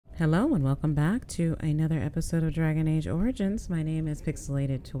Hello and welcome back to another episode of Dragonage Origins. My name is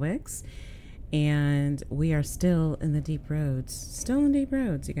PixelatedTwix and we are still in the deep roads. Still in deep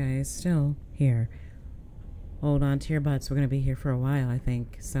roads, you guys. Still here. Hold on to your butts. We're going to be here for a while, I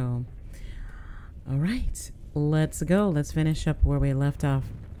think. So, all right. Let's go. Let's finish up where we left off.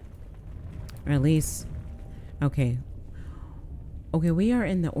 Or at least, okay. Okay, we are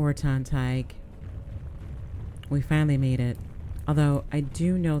in the Orton Teig. We finally made it. Although I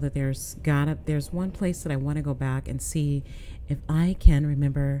do know that there's one place that I want to go back and see if I can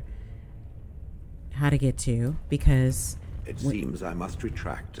remember how to get to, because it seems I must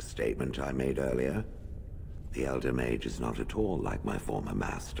retract a statement I made earlier. The Elder Mage is not at all like my former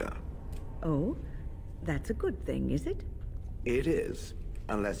master. Oh, that's a good thing, is it? It is,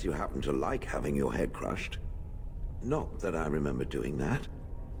 unless you happen to like having your head crushed. Not that I remember doing that.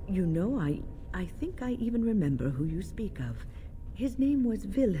 You know, I think I even remember who you speak of. His name was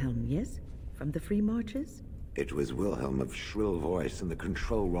Wilhelm, yes? From the Free Marches? It was Wilhelm of shrill voice and the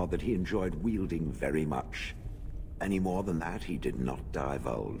control rod that he enjoyed wielding very much. Any more than that, he did not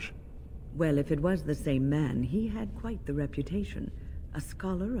divulge. Well, if it was the same man, he had quite the reputation. A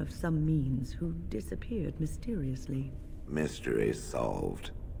scholar of some means who disappeared mysteriously. Mystery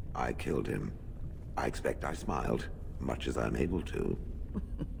solved. I killed him. I expect I smiled, much as I'm able to.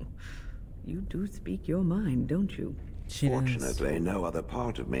 You do speak your mind, don't you? Fortunately, no other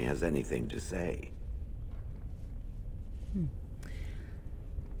part of me has anything to say.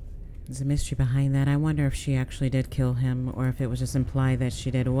 There's a mystery behind that. I wonder if she actually did kill him or if it was just implied that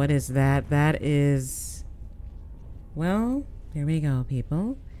she did. What is that? That is... Well, there we go,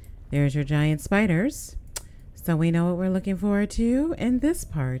 people. There's your giant spiders. So we know what we're looking forward to in this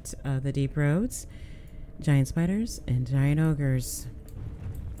part of the Deep Roads. Giant spiders and giant ogres.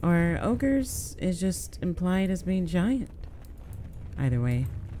 Or ogres is just implied as being giant. Either way.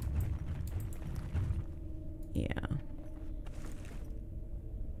 Yeah.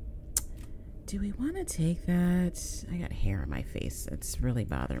 Do we want to take that? I got hair on my face. It's really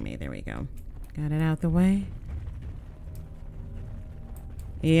bothering me. There we go. Got it out the way.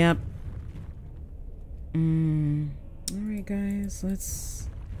 Yep. Alright, guys.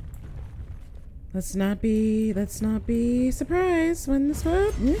 Let's not be surprised when this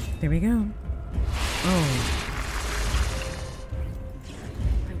one. There we go. Oh.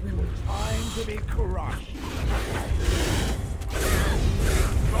 Time to be crushed.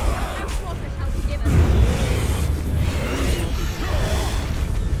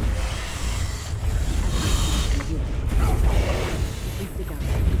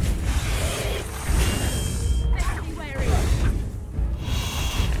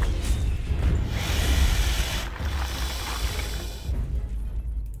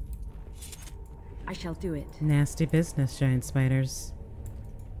 I shall do it. Nasty business, giant spiders.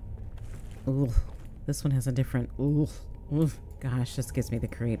 Ooh, this one has a different. Ooh, gosh, this gives me the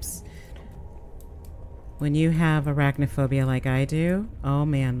creeps. When you have arachnophobia like I do, oh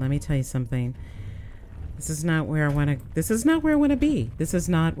man, let me tell you something. This is not where I want to. This is not where I want to be. This is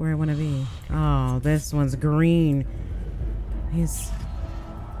not where I want to be. Oh, this one's green. He's.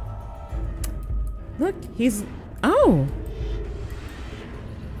 Look, he's. Oh.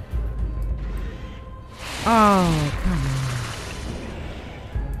 Oh, come on.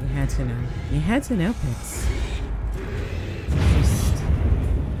 You had to know. You had to know, Pix. Just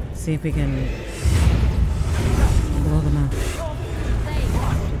see if we can blow them up.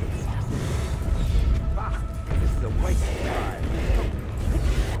 This is a waste of time.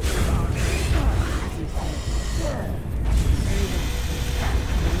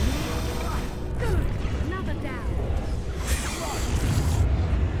 Another down.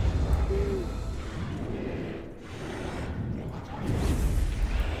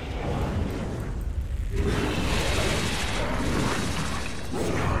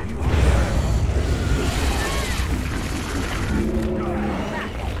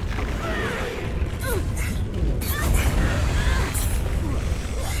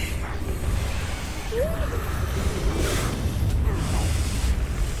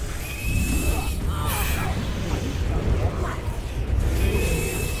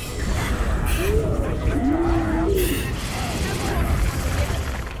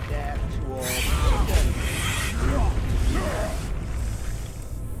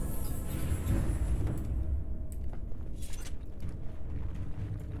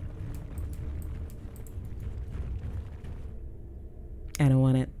 I don't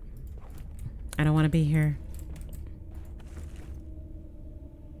want it. I don't want to be here.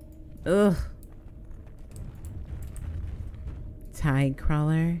 Ugh. Tide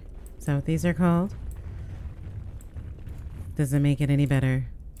crawler. Is that what these are called? Doesn't make it any better.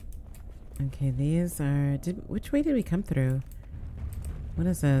 Okay, these are... which way did we come through? What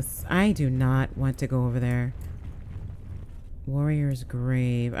is this? I do not want to go over there. Warrior's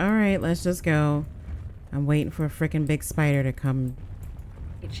grave. Alright, let's just go. I'm waiting for a freaking big spider to come.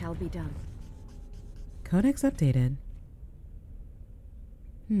 It shall be done. Codex updated.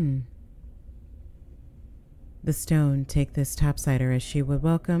 The stone, take this topsider as she would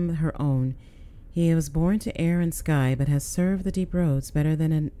welcome her own. He was born to air and sky, but has served the deep roads better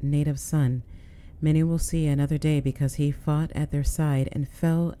than a native son. Many will see another day because he fought at their side and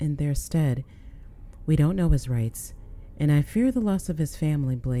fell in their stead. We don't know his rights, and I fear the loss of his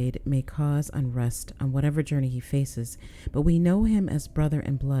family blade may cause unrest on whatever journey he faces, but we know him as brother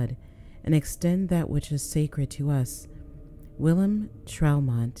and blood, and extend that which is sacred to us. Willem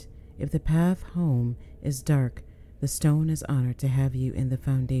Tralmont, if the path home is dark, the stone is honored to have you in the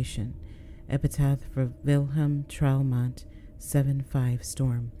foundation. Epitaph for Wilhelm Tralmont, 7-5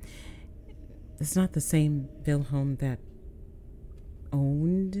 Storm. It's not the same Wilhelm that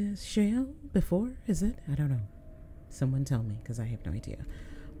owned Shale before, is it? I don't know. Someone tell me, because I have no idea.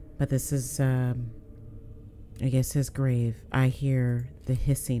 But this is, I guess, his grave. I hear the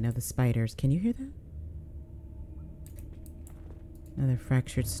hissing of the spiders. Can you hear that? Another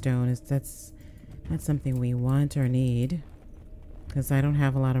fractured stone. That's not something we want or need, because I don't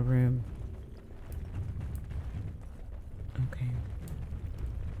have a lot of room. Okay.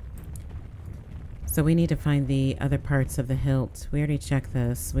 So we need to find the other parts of the hilt. We already checked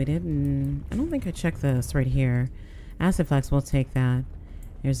this. We didn't... I don't think I checked this right here. Acid flax, we'll take that.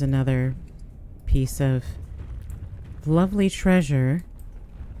 Here's another piece of lovely treasure.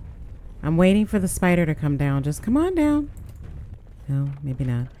 I'm waiting for the spider to come down. Just come on down. No, maybe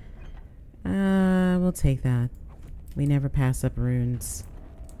not. We'll take that. We never pass up runes.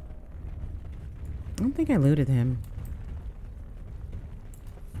 I don't think I looted him.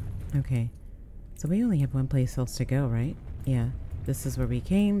 Okay. So we only have one place else to go, right? Yeah. This is where we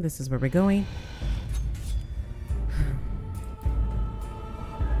came. This is where we're going.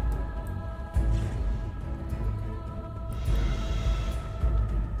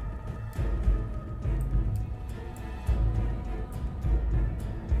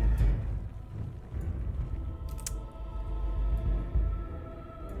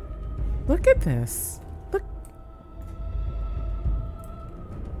 Look at this. Look.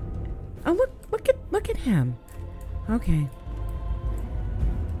 Oh, look at him. Okay.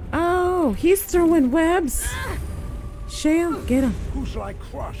 Oh, he's throwing webs. Shale, get him. Who shall I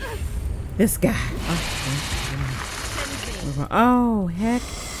crush? This guy. Oh, heck.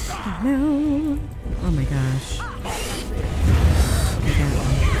 No. Oh my gosh.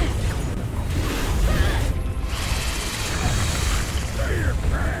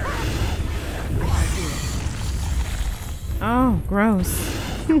 Oh, gross.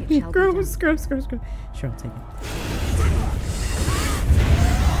 Gross. Sure, I'll take it.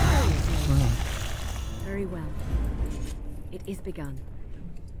 Wow. Very well. It is begun.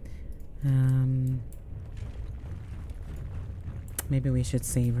 Maybe we should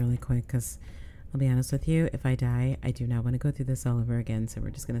save really quick, because I'll be honest with you, if I die, I do not want to go through this all over again, so we're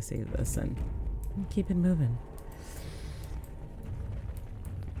just going to save this and keep it moving.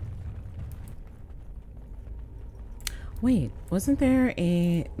 Wait, wasn't there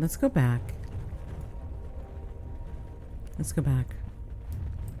a... Let's go back. Let's go back.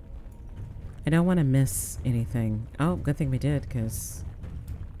 I don't want to miss anything. Oh, good thing we did, because...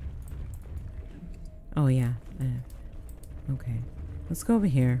 Oh, yeah. Okay. Let's go over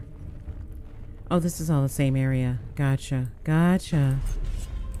here. Oh, this is all the same area. Gotcha. Gotcha.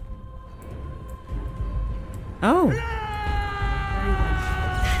 Oh!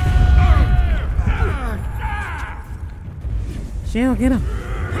 Shale, get him.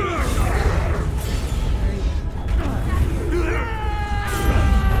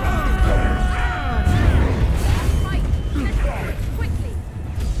 Quickly.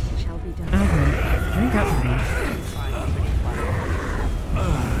 It shall be done. Okay. Drink up with me.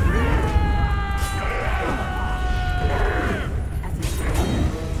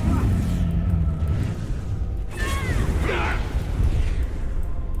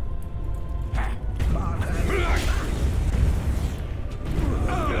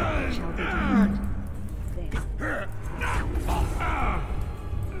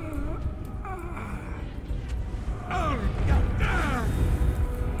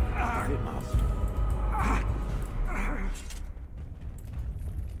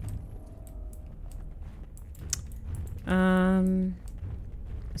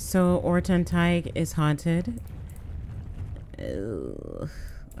 So Orton Tig is haunted. Ew.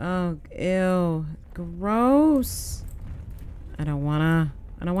 Oh, ew. Gross. I don't wanna.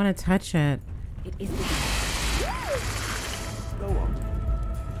 I don't want to touch it. It is Go on.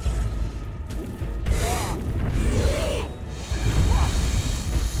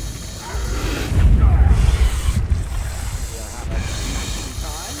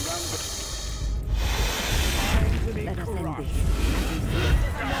 Let us end this.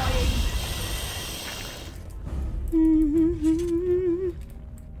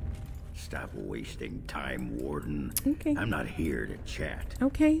 Stop wasting time, Warden. Okay. I'm not here to chat.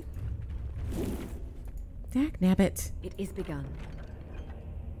 Okay. Dagnabbit. It is begun.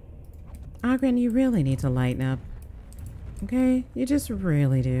 Ogren, you really need to lighten up. Okay? You just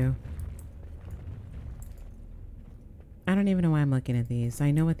really do. I don't even know why I'm looking at these.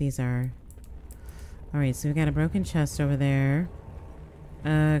 I know what these are. Alright, so we got a broken chest over there.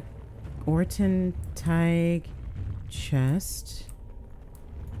 Orton Tig chest.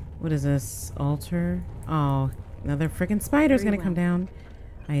 What is this? Altar? Oh, another freaking spider's gonna come down.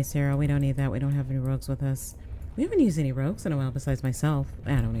 Hi, Sarah. We don't need that. We don't have any rogues with us. We haven't used any rogues in a while besides myself.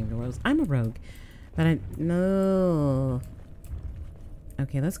 I don't even know rogues. I'm a rogue. But no.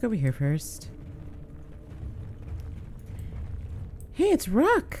 Okay, let's go over here first. Hey, it's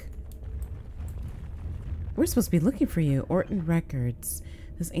Ruck! We're supposed to be looking for you. Orton Records.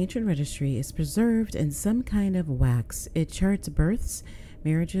 This ancient registry is preserved in some kind of wax. It charts births,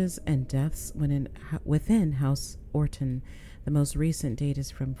 marriages, and deaths within House Orton. The most recent date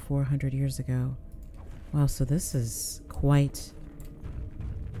is from 400 years ago. Wow, so this is quite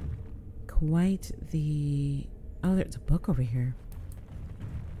the... Oh, there's a book over here.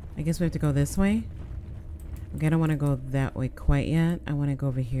 I guess we have to go this way? Okay, I don't want to go that way quite yet. I want to go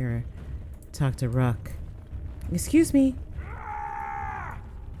over here. Talk to Ruck. Excuse me.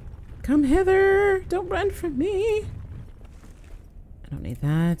 Come hither. Don't run from me. I don't need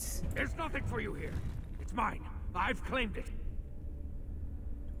that. There's nothing for you here. It's mine. I've claimed it.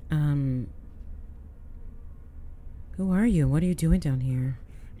 Who are you? What are you doing down here?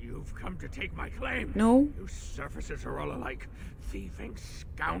 You've come to take my claim. No. You surfaces are all alike. Thieving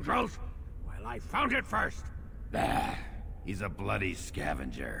scoundrels. Well, I found it first. Ah, he's a bloody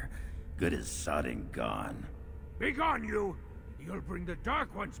scavenger. Good as sodding gone. Begone, you! You'll bring the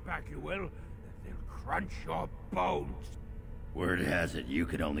Dark Ones back, you will. They'll crunch your bones. Word has it you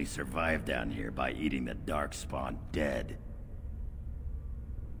could only survive down here by eating the Darkspawn dead.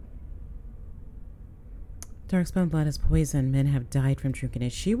 Darkspawn blood is poison. Men have died from drinking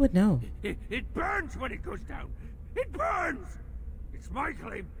it. She would know. It burns when it goes down. It burns! It's my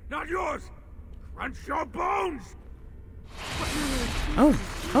claim, not yours. Crunch your bones! Oh,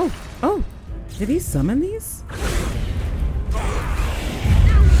 oh, oh! Did he summon these?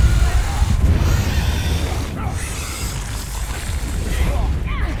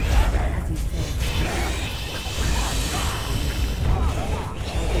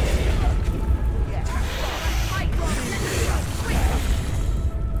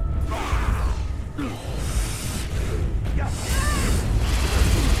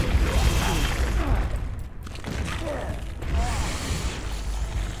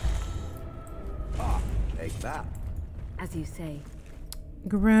 Take that. As you say.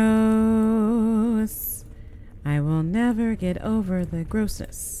 Gross. I will never get over the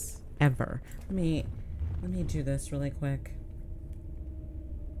grossness. Ever. Let me do this really quick.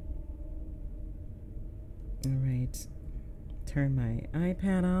 Alright. Turn my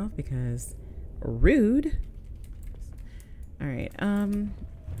iPad off because rude. Alright,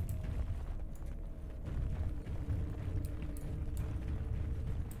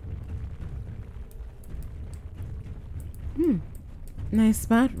 nice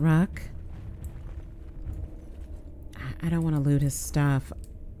spot, Ruck. I don't want to loot his stuff.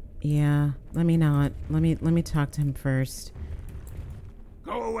 Yeah, let me not. Let me talk to him first.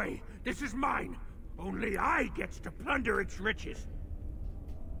 Go away. This is mine. Only I gets to plunder its riches.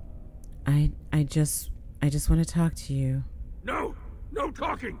 I just want to talk to you. No! No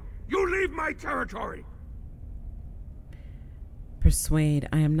talking! You leave my territory! Persuade.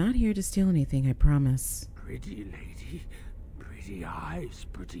 I am not here to steal anything, I promise. Pretty lady. Pretty eyes,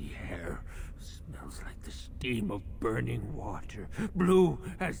 pretty hair. Smells like the steam of burning water. Blue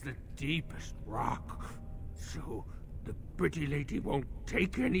as the deepest rock. So, the pretty lady won't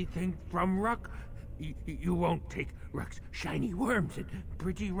take anything from Ruck? You won't take Ruck's shiny worms and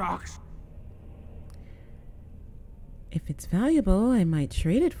pretty rocks? If it's valuable, I might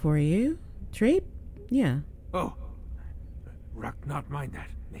trade it for you. Trade? Yeah. Oh. Ruck not mind that,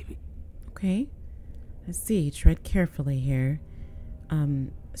 maybe. Okay. Let's see. Tread carefully here.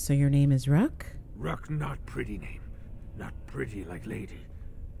 So your name is Ruck? Ruck not pretty name. Not pretty like lady.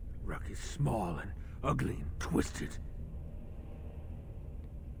 Ruck is small and ugly and twisted.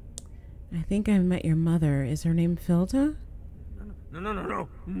 I think I met your mother. Is her name Filda?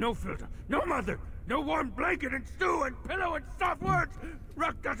 No filter. No mother. No warm blanket and stew and pillow and soft words.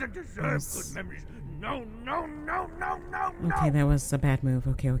 Rock doesn't deserve good memories. No. Okay, that was a bad move.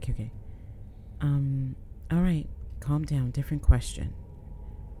 Okay. Alright. Calm down. Different question.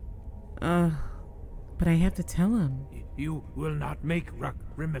 But I have to tell him. You will not make Ruck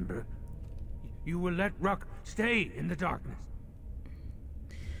remember. You will let Ruck stay in the darkness.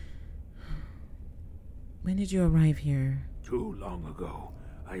 When did you arrive here? Too long ago.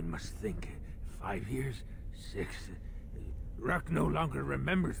 I must think. 5 years? 6? Ruck no longer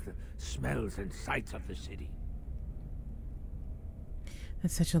remembers the smells and sights of the city.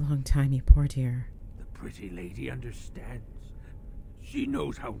 That's such a long time, you poor dear. The pretty lady understands. She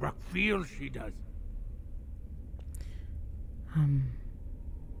knows how Ruck feels, she does.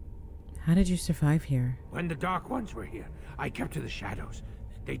 How did you survive here? When the Dark Ones were here, I kept to the shadows.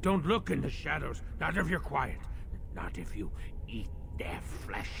 They don't look in the shadows, not if you're quiet. Not if you eat their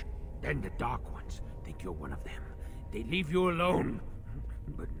flesh. Then the Dark Ones think you're one of them. They leave you alone.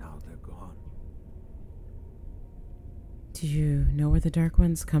 But now they're gone. Do you know where the Dark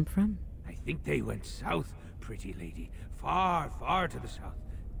Ones come from? I think they went south, pretty lady. Far, far to the south.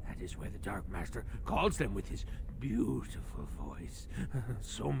 That is where the Dark Master calls them with his beautiful voice.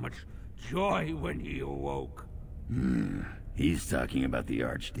 So much joy when he awoke. He's talking about the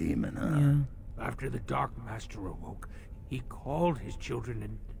Archdemon, huh? Yeah. After the Dark Master awoke, he called his children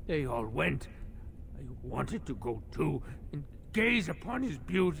and they all went. I wanted to go too and gaze upon his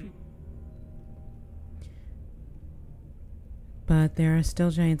beauty. But there are still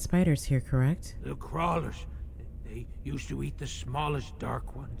giant spiders here, correct? The crawlers, they used to eat the smallest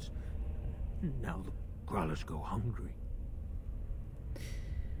Dark Ones. Now the crawlers go hungry.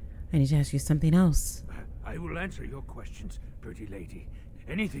 I need to ask you something else. I will answer your questions, pretty lady.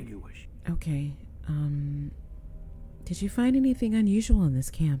 Anything you wish. Okay, did you find anything unusual in this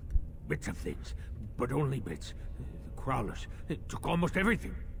camp? Bits of things, but only bits. The crawlers took almost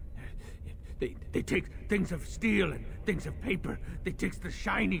everything. They take things of steel and things of paper. They take the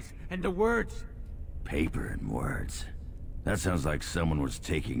shinies and the words. Paper and words. That sounds like someone was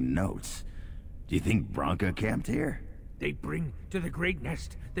taking notes. Do you think Bronca camped here? They bring to the great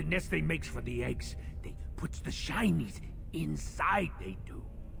nest, the nest they makes for the eggs. They puts the shinies inside, they do.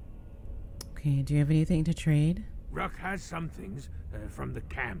 Okay, do you have anything to trade? Ruck has some things from the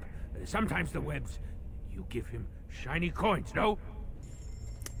camp. Sometimes the webs. You give him shiny coins, no?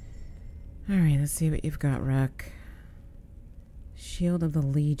 Alright, let's see what you've got, Ruck. Shield of the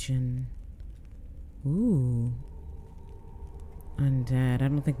Legion. Ooh. Undead. I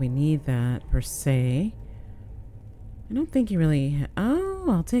don't think we need that, per se. I don't think you really... Oh,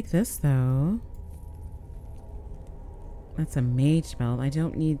 I'll take this, though. That's a mage belt. I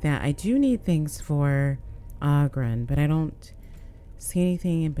don't need that. I do need things for Ogren, but I don't see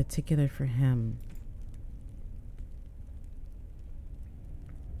anything in particular for him.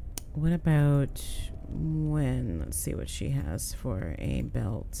 What about when? Let's see what she has for a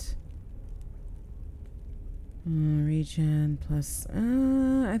belt. Regen plus...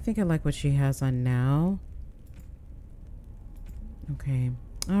 I think I like what she has on now. Okay.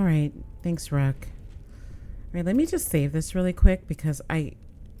 Alright. Thanks, Ruck. Alright, let me just save this really quick because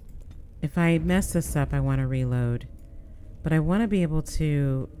if I mess this up, I want to reload. But I want to be able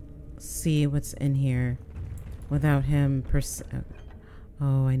to see what's in here without him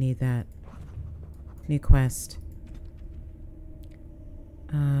Oh, I need that. New quest.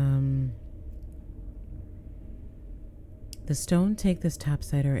 The stone take this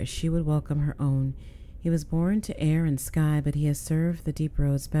topsider as she would welcome her own. He was born to air and sky, but he has served the deep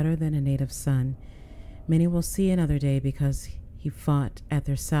roads better than a native son. Many will see another day because he fought at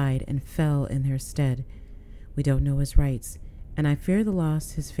their side and fell in their stead. We don't know his rights, and I fear the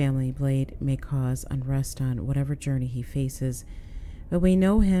loss his family blade may cause unrest on whatever journey he faces. But we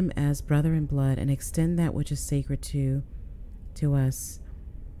know him as brother in blood and extend that which is sacred to us.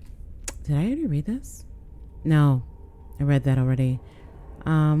 Did I already read this? No, I read that already.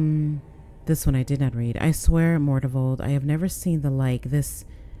 This one I did not read. I swear, Mortivold, I have never seen the like. This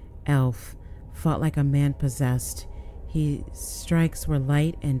elf fought like a man possessed. His strikes were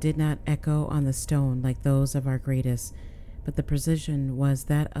light and did not echo on the stone like those of our greatest, but the precision was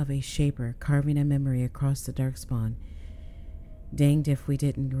that of a shaper carving a memory across the darkspawn. Danged if we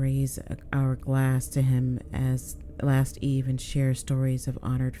didn't raise our glass to him as last eve and share stories of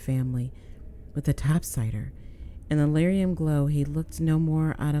honored family. With the topsider, in the lyrium glow, he looked no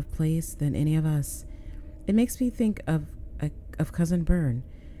more out of place than any of us. It makes me think of Cousin Byrne.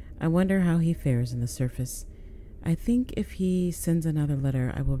 I wonder how he fares in the surface. I think if he sends another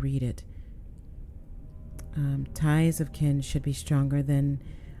letter, I will read it. Ties of kin should be stronger than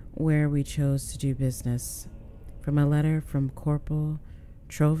where we chose to do business. From a letter from Corporal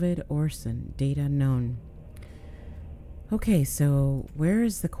Trovid Orson, date unknown. Okay, so where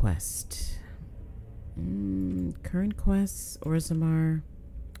is the quest? Current quests, Orzammar.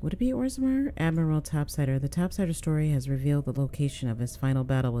 Would it be Orzammar? Admiral Topsider. The Topsider story has revealed the location of his final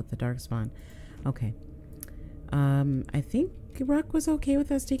battle with the Darkspawn. Okay. I think Ruck was okay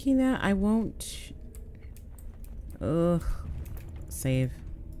with us taking that. I won't... Ugh. Save.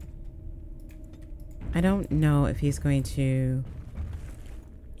 I don't know if he's going to...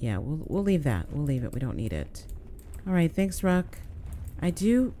 Yeah, we'll leave that. We'll leave it. We don't need it. Alright, thanks, Ruck. I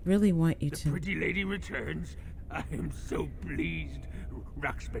do really want you to... The pretty lady returns. I am so pleased.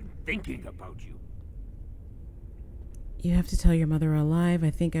 Ruck's been thinking about you. You have to tell your mother alive.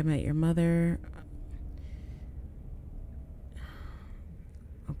 I think I met your mother.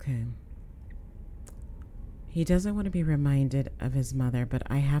 Okay. He doesn't want to be reminded of his mother, but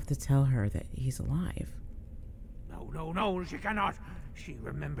I have to tell her that he's alive. No, she cannot. She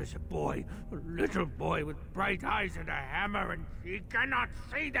remembers a boy, a little boy with bright eyes and a hammer, and she cannot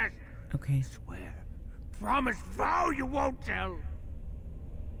see this. Okay. Swear. Promise, vow you won't tell.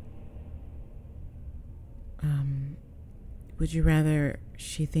 Would you rather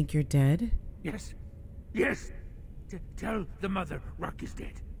she think you're dead? Yes. Tell the mother Ruck is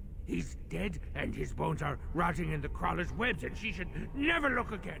dead. He's dead, and his bones are rotting in the crawler's webs, and she should never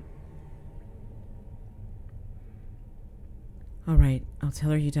look again. All right, I'll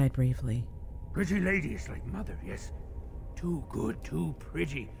tell her you died bravely. Pretty lady is like mother, yes. Too good, too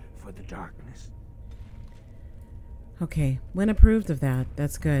pretty for the darkness. Okay, when approved of that,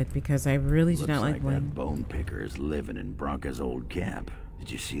 that's good, because I really do not like that when... bone picker is living in Bronca's old camp.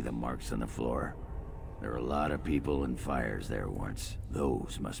 Did you see the marks on the floor? There were a lot of people and fires there once.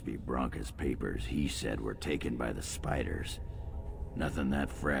 Those must be Bronca's papers he said were taken by the spiders. Nothing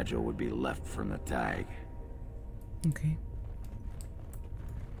that fragile would be left from the tag. Okay.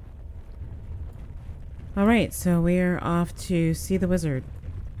 Alright, so we're off to see the wizard.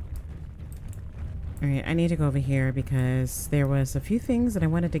 Alright, I need to go over here because there was a few things that I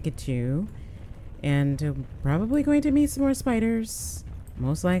wanted to get to. And probably going to meet some more spiders.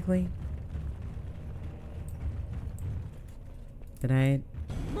 Most likely. Did I...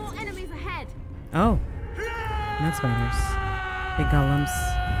 More enemies ahead! Oh! Not spiders. Big golems.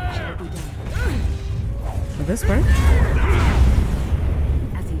 Will this work?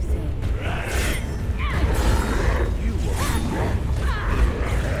 As you say.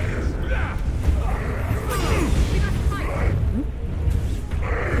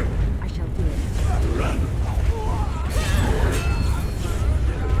 I shall do it.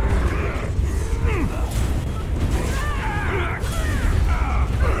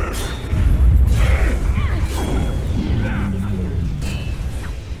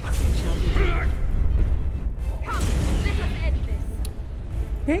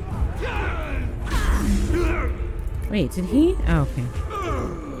 Okay. Wait, did he? Oh, okay.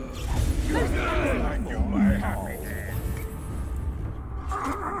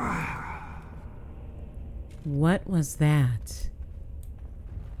 What was that?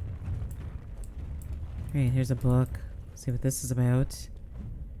 Alright, here's a book. Let's see what this is about.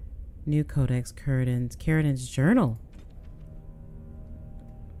 New Codex Caridan's journal.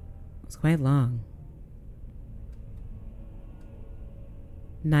 It's quite long.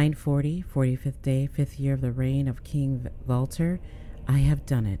 940, 45th day, 5th year of the reign of King Valter. I have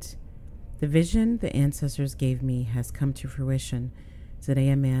done it. The vision the ancestors gave me has come to fruition. Today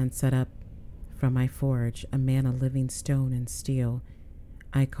a man set up from my forge, a man of living stone and steel.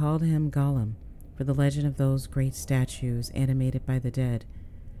 I called him Gollum, for the legend of those great statues animated by the dead.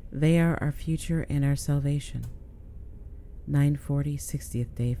 They are our future and our salvation. 940,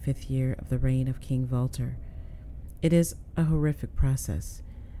 60th day, 5th year of the reign of King Valter. It is a horrific process.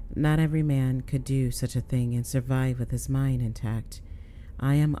 Not every man could do such a thing and survive with his mind intact.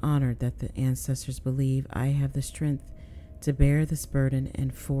 I am honored that the ancestors believe I have the strength to bear this burden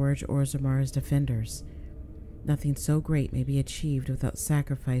and forge Orzammar's defenders. Nothing so great may be achieved without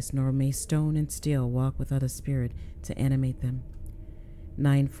sacrifice, nor may stone and steel walk without a spirit to animate them.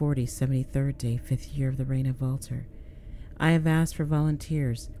 940, 73rd day, 5th year of the reign of Valter. I have asked for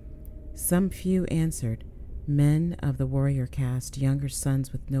volunteers. Some few answered. Men of the warrior caste, younger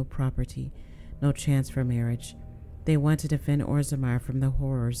sons with no property, no chance for marriage. They want to defend Orzammar from the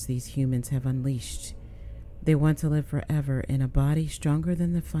horrors these humans have unleashed. They want to live forever in a body stronger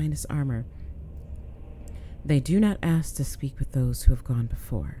than the finest armor. They do not ask to speak with those who have gone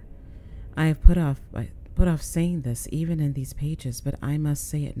before. I have put off put off saying this even in these pages, but I must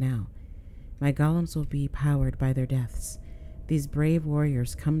say it now. My golems will be powered by their deaths. These brave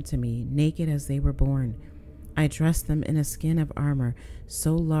warriors come to me, naked as they were born. I dress them in a skin of armor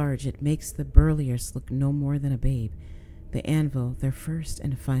so large it makes the burliest look no more than a babe. The anvil, their first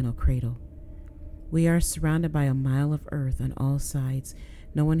and final cradle. We are surrounded by a mile of earth on all sides.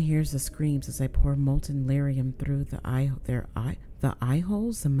 No one hears the screams as I pour molten lyrium through the eye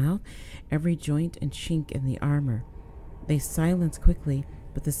holes, the mouth, every joint and chink in the armor. They silence quickly,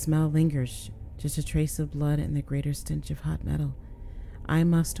 but the smell lingers, just a trace of blood and the greater stench of hot metal. I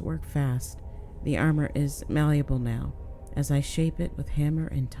must work fast. The armor is malleable now, as I shape it with hammer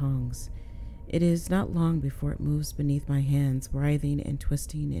and tongs. It is not long before it moves beneath my hands, writhing and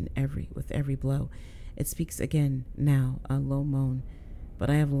twisting with every blow. It speaks again, now, a low moan, but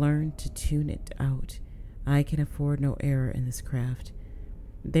I have learned to tune it out. I can afford no error in this craft.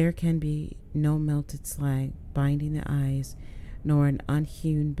 There can be no melted slag binding the eyes, nor an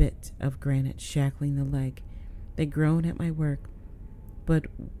unhewn bit of granite shackling the leg. They groan at my work, but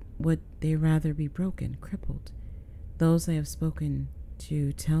would they rather be broken, crippled? Those I have spoken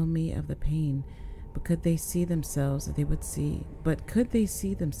to tell me of the pain, but could they see themselves, they would see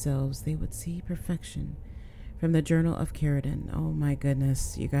perfection. From the Journal of Caridin. Oh my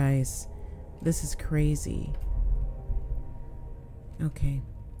goodness, you guys. This is crazy. Okay.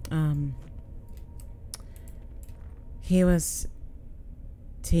 He was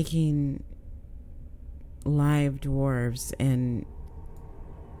taking live dwarves and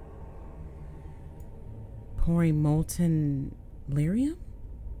pouring molten lyrium?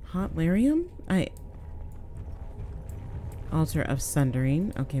 Hot lyrium? Altar of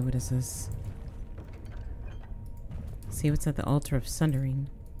Sundering. Okay, what is this? See what's at the altar of Sundering.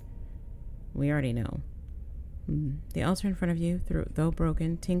 We already know. The altar in front of you, though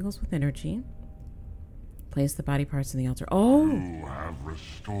broken, tingles with energy. Place the body parts in the altar. Oh! You have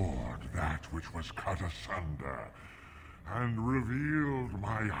restored that which was cut asunder, and revealed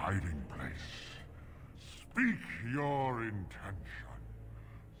my hiding place. Speak your intention.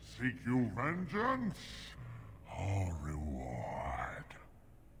 Seek you vengeance or reward?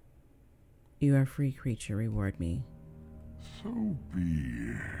 You are a free creature. Reward me. So be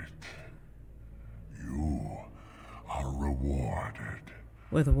it. You are rewarded.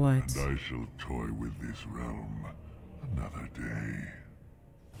 With what? And I shall toy with this realm another day.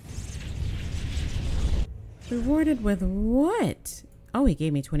 Rewarded with what? Oh, he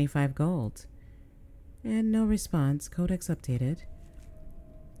gave me 25 gold. And no response. Codex updated.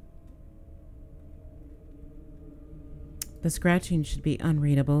 The scratching should be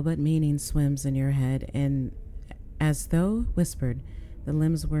unreadable, but meaning swims in your head, and as though whispered, the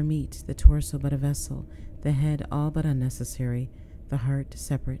limbs were meat, the torso but a vessel, the head all but unnecessary, the heart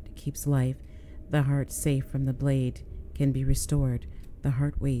separate, keeps life, the heart safe from the blade, can be restored, the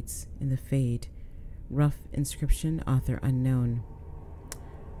heart waits in the fade. Rough inscription, author unknown.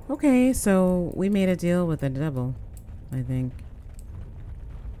 Okay, so we made a deal with the devil, I think.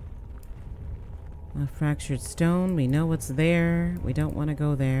 A fractured stone, we know what's there. We don't want to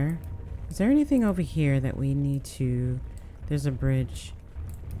go there. Is there anything over here that we need to... There's a bridge.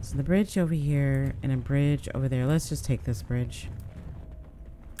 So the bridge over here and a bridge over there. Let's just take this bridge.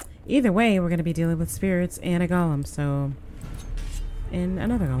 Either way, we're going to be dealing with spirits and a golem, so... And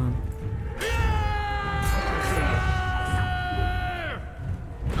another golem.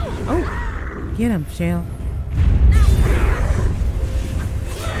 Oh! Get him, Shale.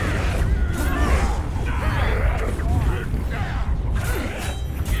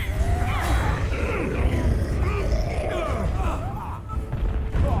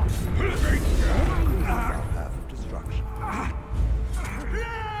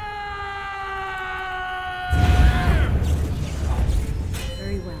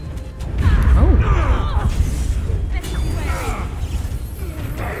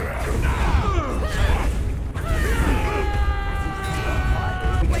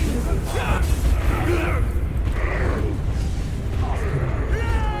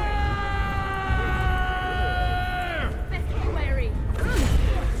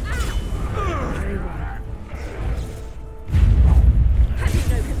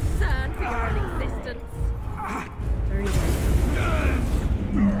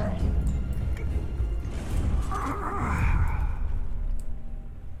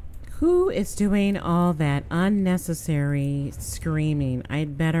 Who is doing all that unnecessary screaming?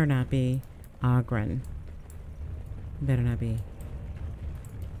 I'd better not be Ogren. Better not be.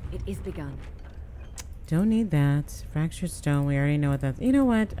 It is begun. Don't need that. Fractured stone. We already know what that... You know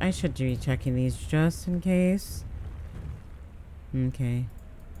what? I should be checking these just in case. Okay.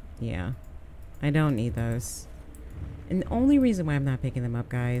 Yeah. I don't need those. And the only reason why I'm not picking them up,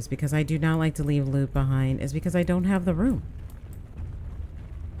 guys, because I do not like to leave loot behind, is because I don't have the room.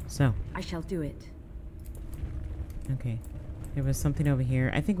 So. I shall do it. Okay. There was something over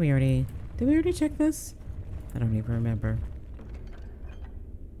here. I think we already... Did we already check this? I don't even remember.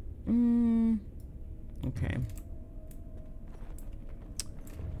 Okay.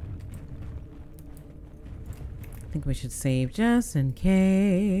 I think we should save just in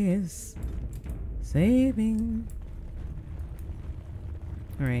case. Saving.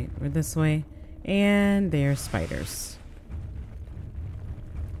 Alright, we're this way. And there's spiders.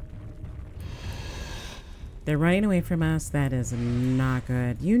 They're running away from us. That is not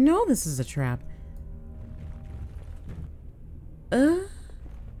good. You know this is a trap.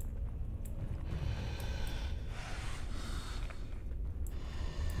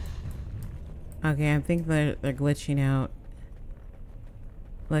 Okay, I think they're glitching out.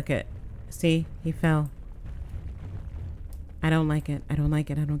 Look at... See? He fell. I don't like it. I don't like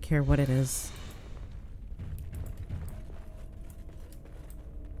it. I don't care what it is.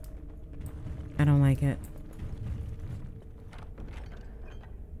 I don't like it.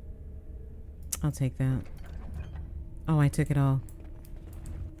 I'll take that. Oh, I took it all.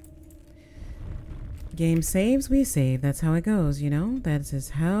 Game saves, we save. That's how it goes, you know? That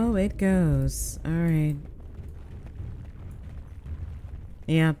is how it goes. Alright.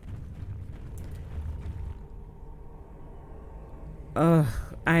 Yep. Ugh.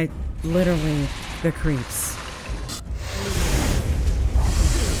 I literally... The creeps.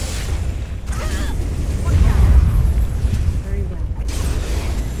 Very well.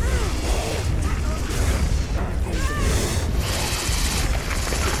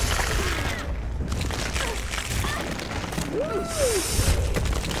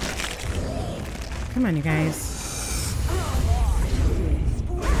 Come on, you guys.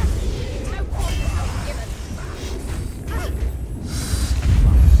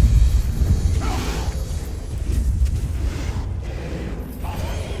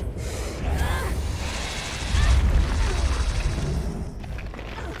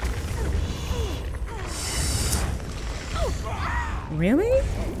 Really?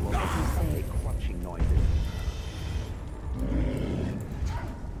 Crunching noises.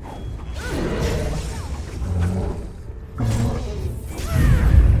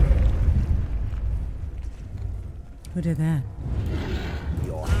 Who did that?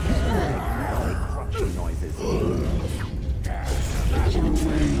 Your crunching noises.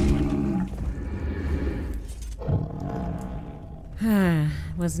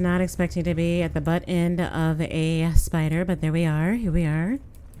 Was not expecting to be at the butt end of a spider, but there we are. Here we are.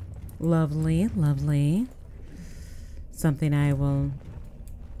 Lovely, lovely. Something I will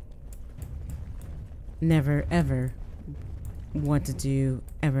never, ever want to do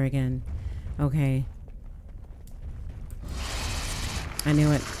ever again. Okay. I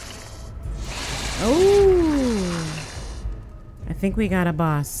knew it. Oh! I think we got a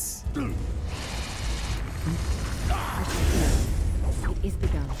boss. Is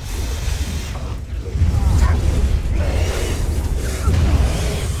begun.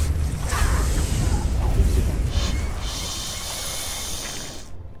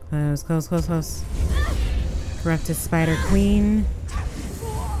 Close, close, close, close. Corrupted Spider Queen.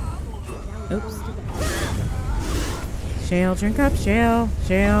 Oops. Shale, drink up, Shale.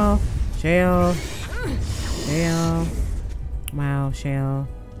 Shale. Shale. Shale. Wow, Shale.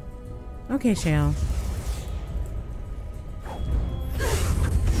 Okay, Shale.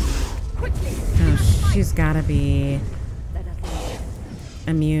 Oh, she's gotta be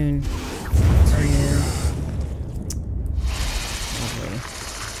immune to you. Lovely.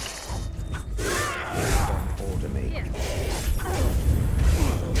 Order me.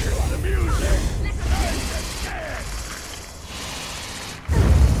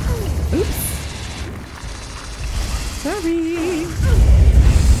 Oops. Sorry.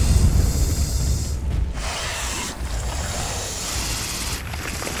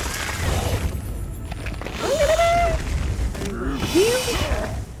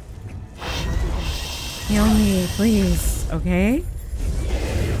 Heal me, please. Okay.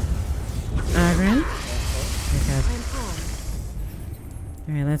 Agron. Okay.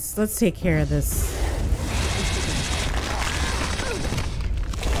 All right, let's take care of this.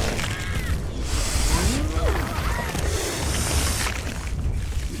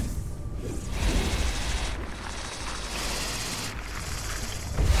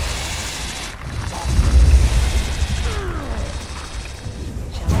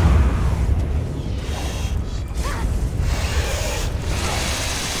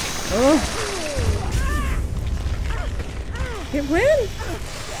 Oh! It win!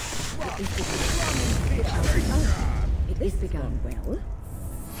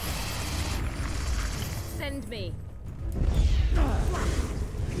 defend me.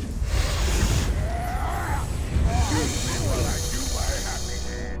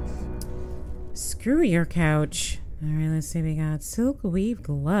 Screw your couch. Alright, let's see. We got silk weave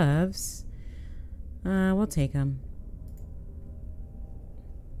gloves. We'll take them.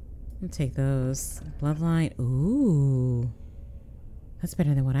 We'll take those. Bloodline. Ooh. That's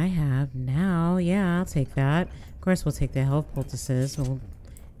better than what I have now. Yeah, I'll take that. Of course, we'll take the health poultices. We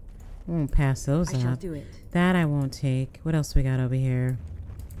won't pass those up. Do it. That I won't take. What else we got over here?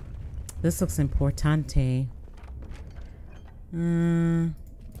 This looks importante.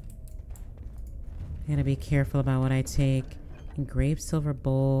 Gotta be careful about what I take. Engraved silver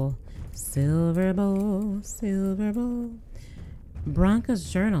bowl. Silver bowl. Silver bowl.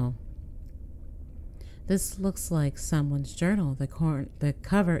 Bronca's journal. This looks like someone's journal. The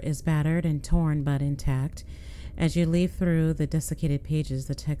cover is battered and torn but intact. As you leaf through the desiccated pages,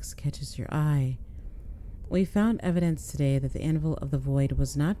 the text catches your eye. We found evidence today that the Anvil of the Void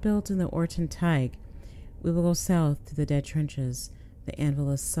was not built in the Orton Tig. We will go south to the Dead Trenches. The Anvil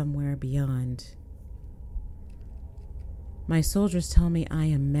is somewhere beyond. My soldiers tell me I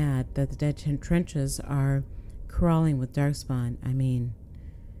am mad that the Dead Trenches are crawling with darkspawn. I mean,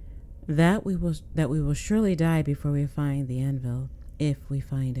 that we will surely die before we find the Anvil, if we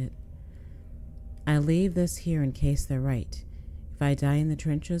find it. I leave this here in case they're right. If I die in the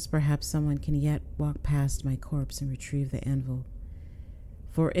trenches, perhaps someone can yet walk past my corpse and retrieve the Anvil.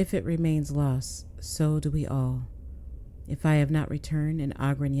 For if it remains lost, so do we all. If I have not returned and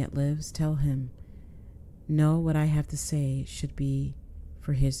Ogren yet lives, tell him. Know what I have to say should be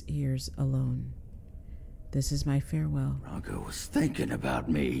for his ears alone. This is my farewell. Bronca was thinking about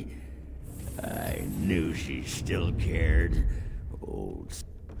me. I knew she still cared. Old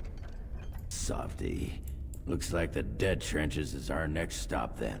softy. Looks like the Dead Trenches is our next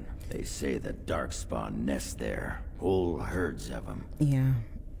stop then. They say the darkspawn nest there. Whole herds of them. Yeah.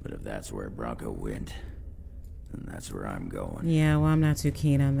 But if that's where Bronca went, then that's where I'm going. Yeah, well, I'm not too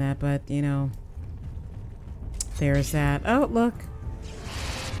keen on that, but, you know, there's that. Oh, look.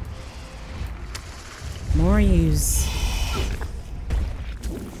 More use.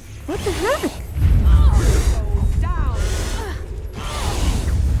 What the heck?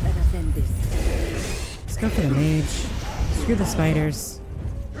 Let us end this. Let's go for the mage. Screw the spiders.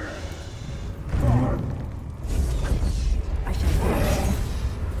 I shall do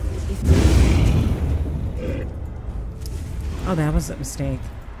it. Oh, that was a mistake.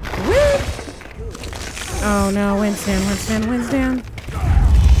 Woo! Oh no, wind's down, wind's down, wind's down.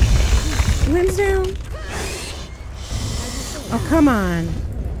 Wind's down. Oh, come on.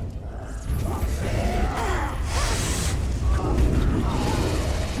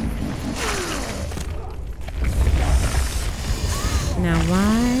 Now,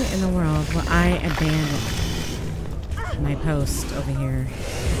 why in the world will I abandon my post over here?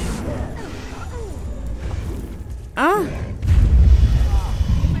 Oh!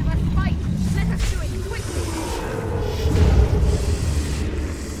 We must fight. Let us do it quickly.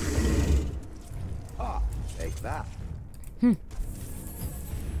 Ah, take that.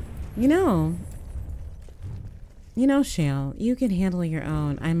 You know, Shale, you can handle your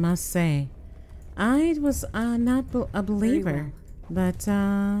own, I must say. I was not a believer, but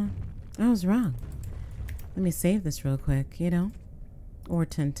I was wrong. Let me save this real quick, you know.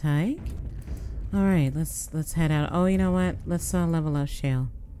 Orton Tig. All right, let's head out. Oh, you know what? Let's level up Shale.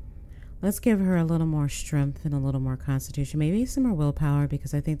 Let's give her a little more strength and a little more constitution. Maybe some more willpower,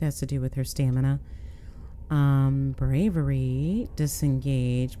 because I think that's to do with her stamina. Bravery,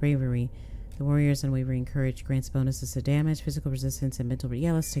 disengage, bravery. The warrior's unwavering courage grants bonuses to damage, physical resistance, and mental.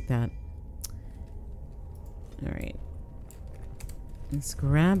 Yeah, let's take that. All right. Let's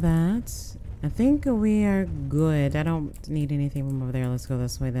grab that. I think we are good. I don't need anything from over there. Let's go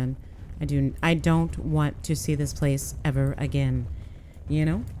this way then. I don't want to see this place ever again. You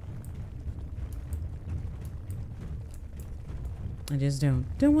know? I just don't.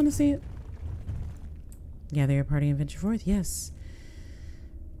 Don't want to see it. Gather your party and venture forth. Yes.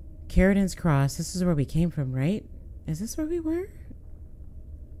 Carradin's Cross. This is where we came from, right? Is this where we were?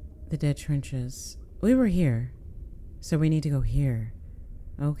 The Dead Trenches. We were here. So we need to go here.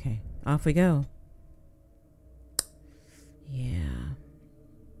 Okay. Off we go. Yeah.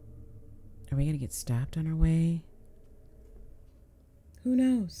 Are we going to get stopped on our way? Who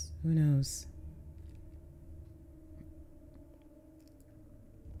knows? Who knows?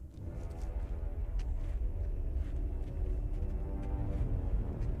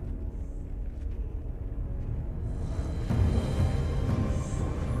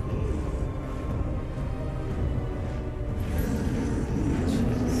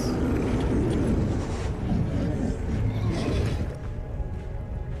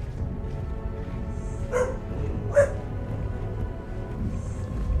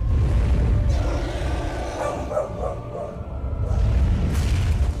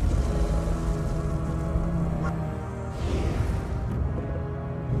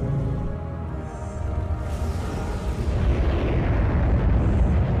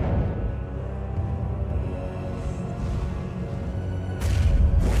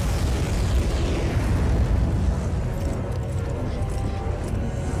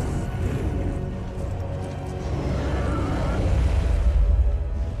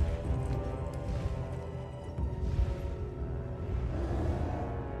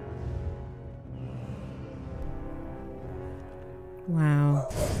 Wow.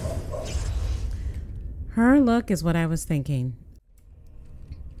 Her look is what I was thinking.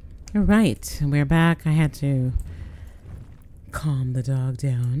 All right, we're back. I had to calm the dog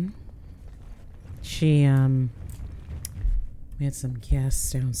down. We had some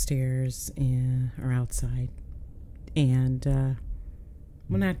guests downstairs or outside. And, well,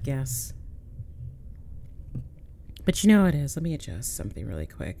 not guests. But you know it is. Let me adjust something really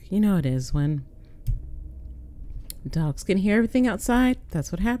quick. You know it is when dogs can hear everything outside.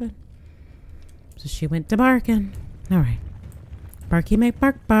 That's what happened. So she went to barking. All right. Barky make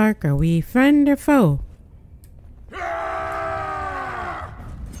bark bark. Are we friend or foe?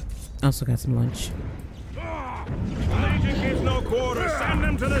 Also got some lunch. Legion gives no quarter. Send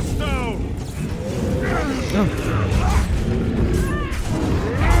them to the stone. Oh.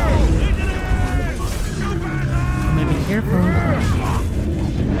 I'm gonna be careful.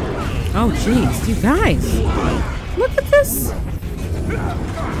 Oh, jeez, you guys. Look at this.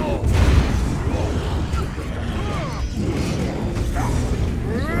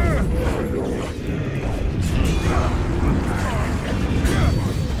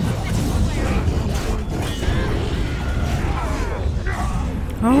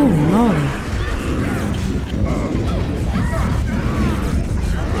 Holy moly.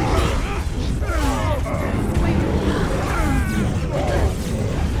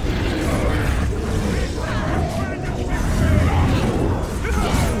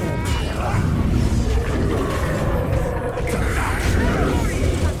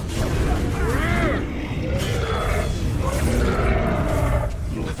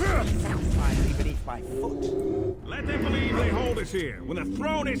 Let them believe they hold us here. When the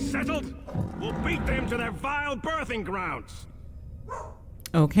throne is settled, we'll beat them to their vile birthing grounds.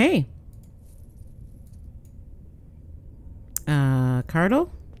 Okay. Cardle?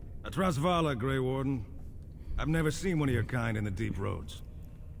 A Trasvala, Grey Warden. I've never seen one of your kind in the deep roads.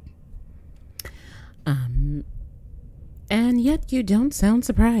 And yet you don't sound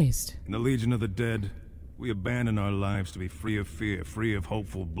surprised. In the Legion of the Dead, we abandon our lives to be free of fear, free of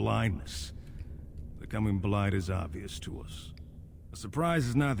hopeful blindness. The coming blight is obvious to us. The surprise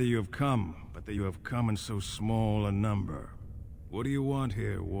is not that you have come, but that you have come in so small a number. What do you want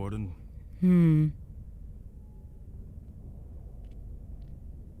here, Warden?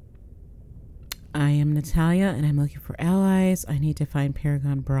 I am Natalia, and I'm looking for allies. I need to find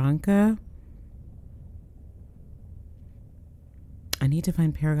Paragon Branca.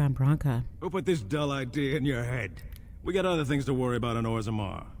 Who put this dull idea in your head? We got other things to worry about in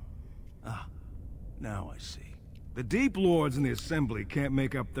Orzammar. Ah, now I see. The Deep Lords in the Assembly can't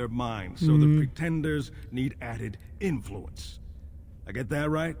make up their minds, so the Pretenders need added influence. I get that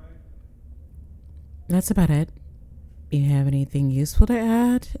right? That's about it. You have anything useful to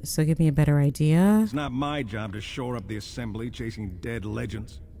add? So give me a better idea. It's not my job to shore up the Assembly chasing dead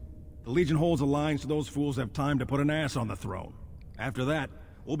legends. The Legion holds a line so those fools have time to put an ass on the throne. After that,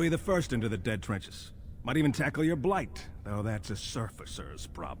 we'll be the first into the dead trenches. Might even tackle your blight, though that's a surfacer's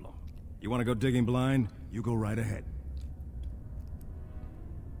problem. You want to go digging blind? You go right ahead.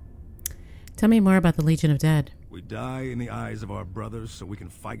 Tell me more about the Legion of Dead. We die in the eyes of our brothers so we can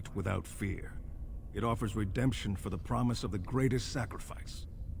fight without fear. It offers redemption for the promise of the greatest sacrifice.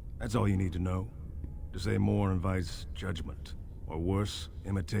 That's all you need to know. To say more invites judgment, or worse,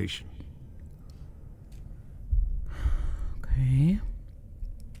 imitation. Okay.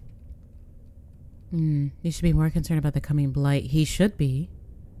 You should be more concerned about the coming blight. He should be.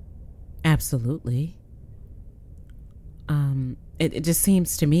 Absolutely. It just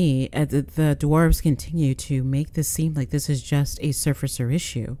seems to me the dwarves continue to make this seem like this is just a surfacer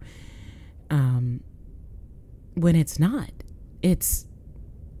issue. When it's not. It's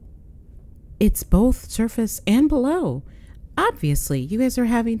both surface and below. Obviously, you guys are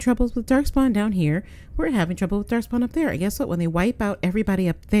having troubles with Darkspawn down here. We're having trouble with Darkspawn up there. And guess what? When they wipe out everybody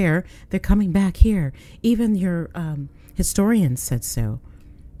up there, they're coming back here. Even your historians said so.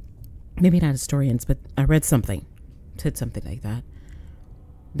 Maybe not historians, but I read something. Said something like that.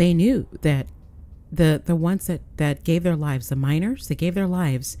 They knew that the ones that gave their lives, the miners, they gave their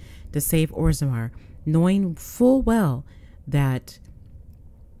lives to save Orzammar, knowing full well that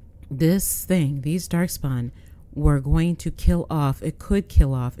this thing, these Darkspawn, were going to kill off, it could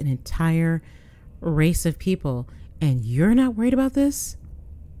kill off an entire race of people. And you're not worried about this?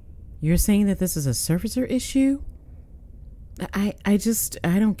 You're saying that this is a surfacer issue? I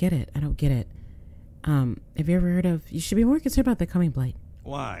don't get it. I don't get it. Have you ever heard of, you should be more concerned about the coming blight.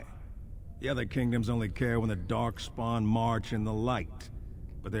 Why? The other kingdoms only care when the Darkspawn march in the light.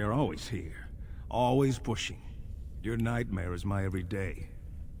 But they are always here. Always pushing. Your nightmare is my everyday.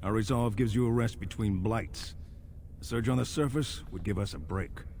 Our resolve gives you a rest between blights. A search on the surface would give us a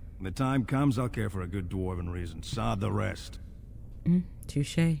break. When the time comes, I'll care for a good dwarven reason. Sod the rest.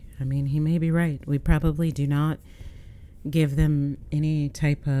 Touche. I mean, he may be right. We probably do not give them any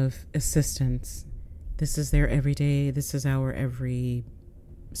type of assistance. This is their everyday. This is our every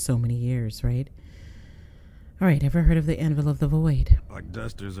so many years, right? All right, ever heard of the Anvil of the Void? Like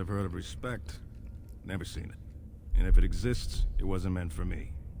dusters, I've heard of respect. Never seen it. And if it exists, it wasn't meant for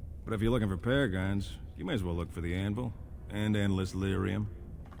me. But if you're looking for paragons, you may as well look for the Anvil and Endless Lyrium.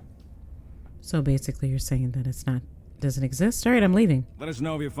 So basically you're saying that it's not, doesn't exist? All right, I'm leaving. Let us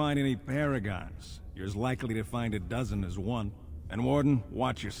know if you find any paragons. You're as likely to find a dozen as one. And Warden,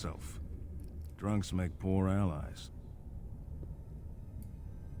 watch yourself. Drunks make poor allies.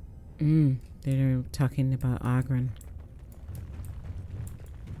 They're talking about Ogren.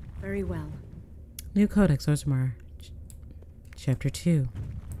 Very well. New Codex Orzammar, Chapter 2.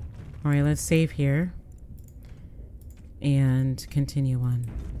 Alright, let's save here. And continue on.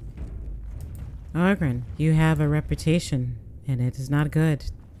 Ogren, you have a reputation, and it is not good.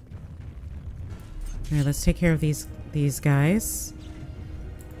 Alright, let's take care of these guys.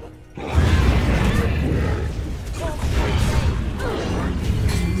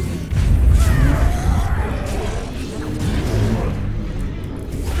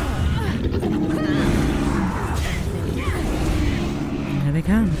 Here they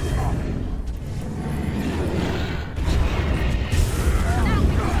come.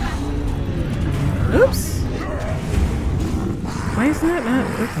 Oops! Why is that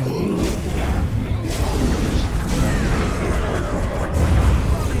not working?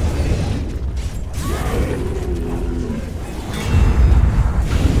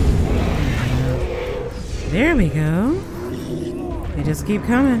 There we go. They just keep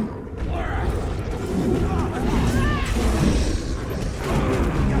coming.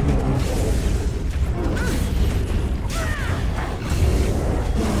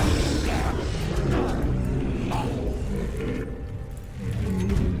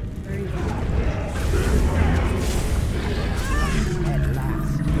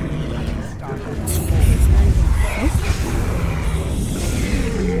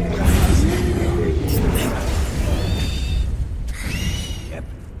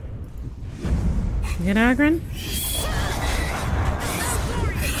 Get Ogren?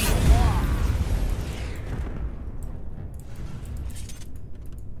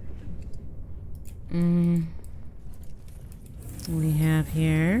 We have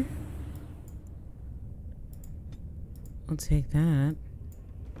here. I'll take that.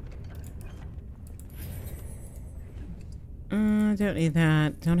 Don't need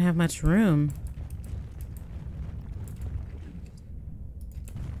that. Don't have much room.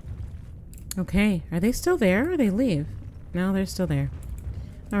 Okay, are they still there or they leave? No, they're still there.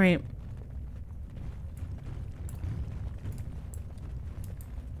 All right.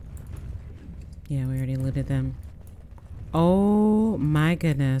 Yeah, we already looted them. Oh my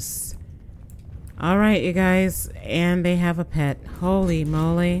goodness. All right, you guys, and they have a pet. Holy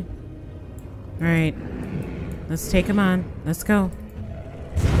moly. All right, let's take them on. Let's go.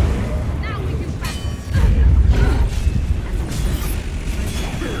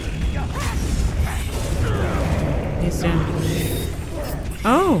 He's down.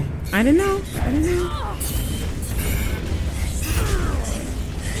 Oh, I didn't know. I didn't know.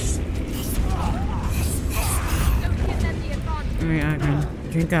 All right,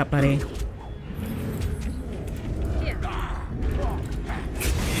 Ogren, drink up, buddy.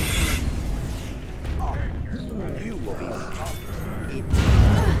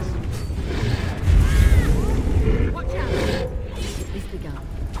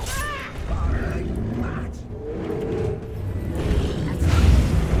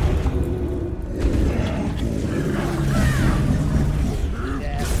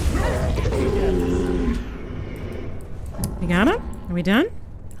 We got him? Are we done?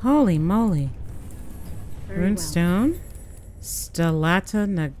 Holy moly. Runestone.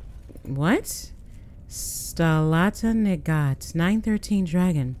 What? Stalata Negat. 913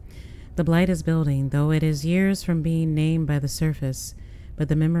 Dragon. The blight is building, though it is years from being named by the surface, but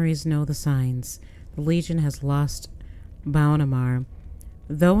the memories know the signs. The Legion has lost Baunamar,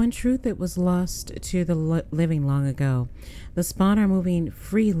 though in truth it was lost to the living long ago. The spawn are moving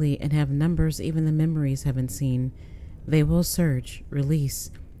freely and have numbers even the memories haven't seen. They will surge, release.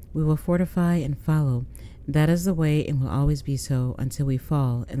 We will fortify and follow. That is the way and will always be so until we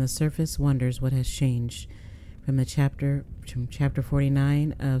fall and the surface wonders what has changed. From chapter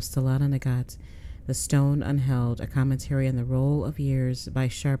 49 of Stalata Negat, The Stone Unheld, a commentary on the roll of years by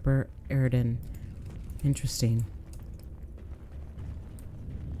Sharper Eridan. Interesting.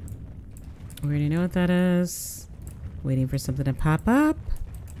 We already know what that is. Waiting for something to pop up.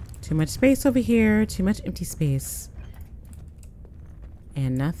 Too much space over here. Too much empty space.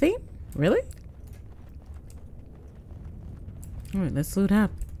 And nothing? Really? Alright, let's loot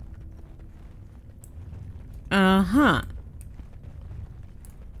up. Uh-huh.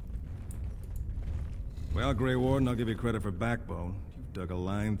 Well, Grey Warden, I'll give you credit for backbone. You've dug a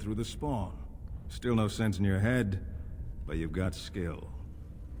line through the spawn. Still no sense in your head, but you've got skill.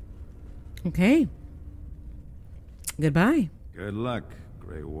 Okay. Goodbye. Good luck,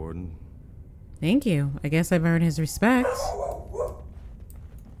 Grey Warden. Thank you. I guess I've earned his respect.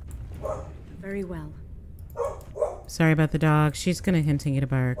 Very well. Sorry about the dog. She's gonna continue to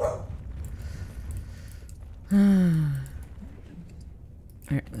bark. Alright,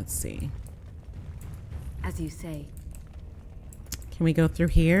 let's see. As you say. Can we go through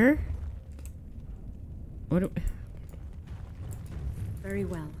here? What? Very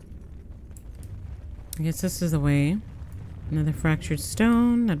well. I guess this is the way. Another fractured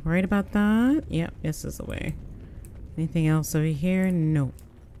stone. Not worried about that. Yep, this is the way. Anything else over here? No.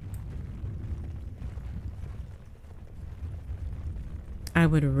 I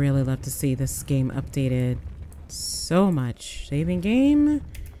would really love to see this game updated so much. Saving game.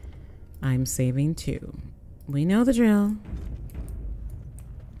 I'm saving too. We know the drill.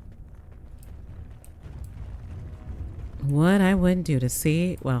 What I would do to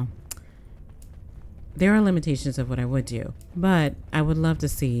see, well, there are limitations of what I would do, but I would love to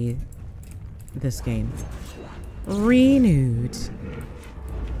see this game renewed.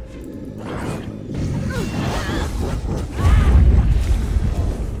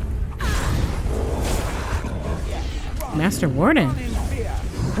 Master Warden.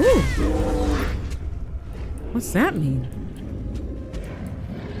 Ooh. What's that mean?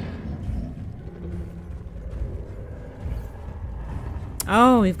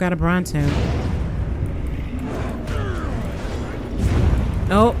 Oh, we've got a Bronto.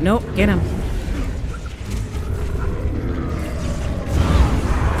 Oh, nope, get him.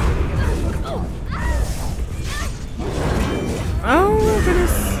 Oh,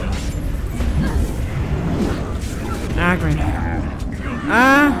 goodness. Agrin.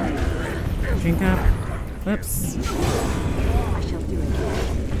 Ah! Drink up. Whoops. I shall do it.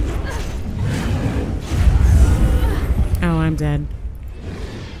 Oh, I'm dead.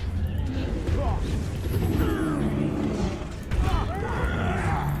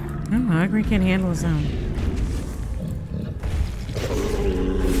 Oh, Agrin can't handle his own.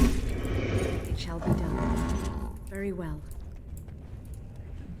 It shall be done. Very well.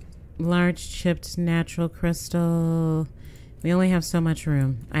 Large chipped natural crystal. We only have so much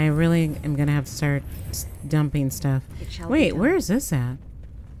room. I really am gonna have to start dumping stuff. Wait, where is this at?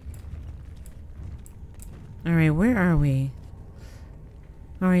 Alright, where are we?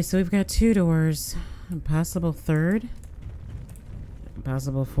 Alright, so we've got 2 doors. A possible 3rd. A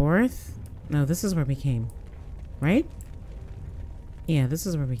possible 4th. No, this is where we came. Right? Yeah, this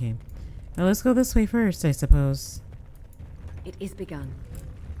is where we came. Well, let's go this way first, I suppose. It is begun.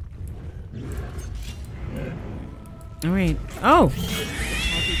 All right. Oh!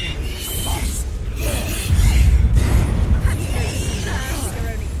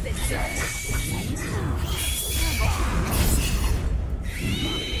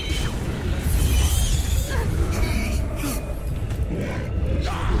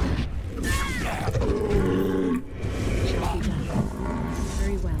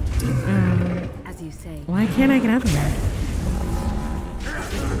 Very well. As you say. Why can't I get up here?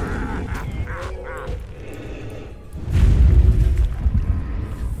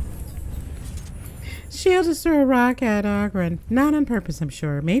 She'll just throw a rock at Agrin. Not on purpose, I'm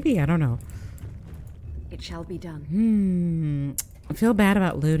sure. Maybe, I don't know. It shall be done. I feel bad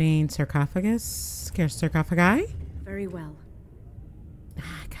about looting sarcophagus. Sarcophagi? Very well.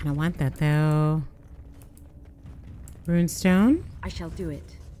 I kind of want that, though. Runestone? I shall do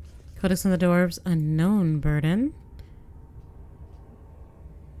it. Codex on the Dwarves. Unknown burden.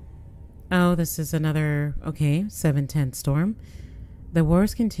 Oh, this is another, okay, 710 storm. The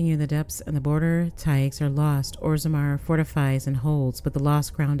wars continue in the depths, and the border taigs are lost. Orzammar fortifies and holds, but the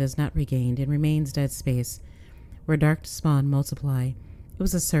lost ground is not regained and remains dead space, where dark spawn multiply. It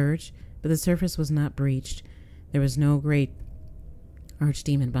was a surge, but the surface was not breached. There was no great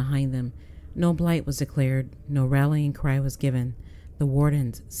archdemon behind them. No blight was declared. No rallying cry was given. The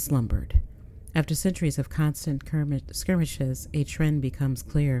wardens slumbered. After centuries of constant skirmishes, a trend becomes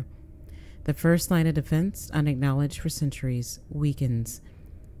clear. The first line of defense, unacknowledged for centuries, weakens.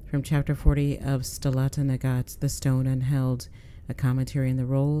 From Chapter 40 of Stellata Nagat, The Stone Unheld, a commentary on the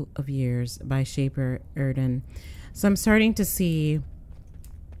roll of years by Shaper Erden. So I'm starting to see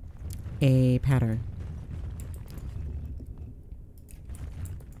a pattern.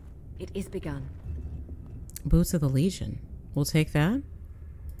 It is begun. Boots of the Legion. We'll take that.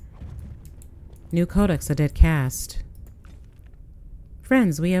 New Codex, a dead cast.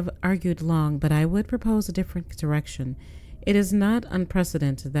 Friends, we have argued long, but I would propose a different direction. It is not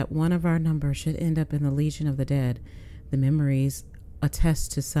unprecedented that one of our number should end up in the Legion of the Dead. The memories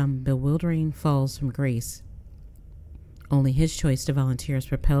attest to some bewildering falls from grace. Only his choice to volunteer has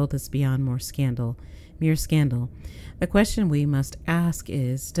propelled this beyond mere scandal. The question we must ask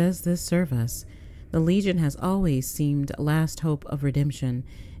is, does this serve us? The Legion has always seemed last hope of redemption.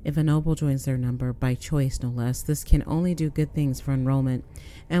 If a noble joins their number, by choice no less, this can only do good things for enrollment,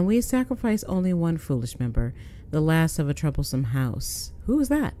 and we sacrifice only one foolish member, the last of a troublesome house. Who is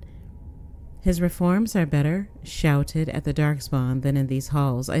that? His reforms are better shouted at the Darkspawn than in these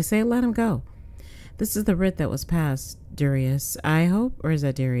halls. I say let him go. This is the writ that was passed, Darius. I hope, or is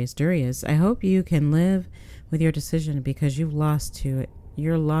that Darius? Darius, I hope you can live with your decision because you've lost to it.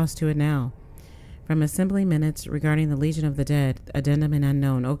 You're lost to it now. From Assembly Minutes regarding the Legion of the Dead, addendum and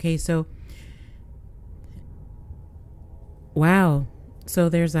unknown. Okay, so wow. So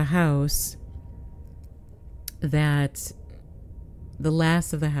there's a house that the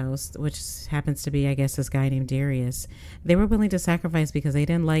last of the house, which happens to be, I guess, this guy named Darius, they were willing to sacrifice because they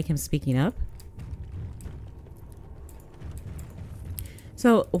didn't like him speaking up.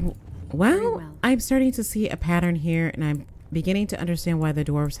 So, well, I'm starting to see a pattern here, and I'm beginning to understand why the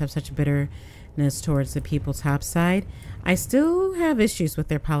dwarves have such bitterness towards the people topside. I still have issues with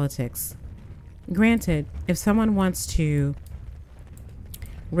their politics. Granted, if someone wants to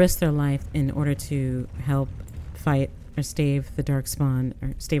risk their life in order to help fight or stave the Darkspawn,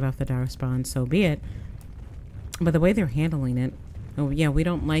 or stave off the Darkspawn, so be it. But the way they're handling it, oh yeah, we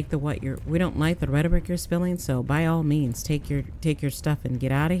don't like the rhetoric you're spilling, so by all means take your stuff and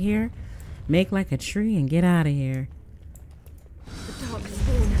get out of here. Make like a tree and get out of here.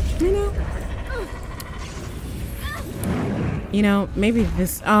 You know, maybe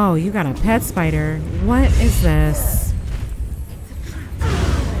this, oh, you got a pet spider. What is this?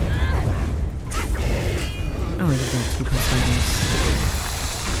 Oh, you got 2 pet spiders.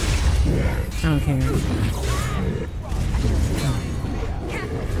 I don't care.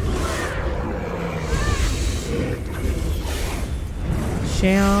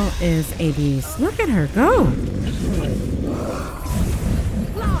 Shale is a beast. Look at her go.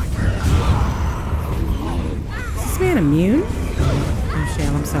 Is this man immune? Oh,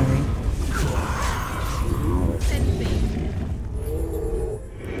 Shale, I'm sorry.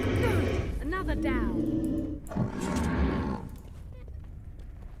 Another down.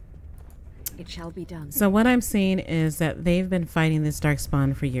 It shall be done. So what I'm seeing is that they've been fighting this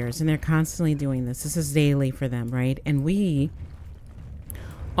Darkspawn for years, and they're constantly doing this. This is daily for them, right? And we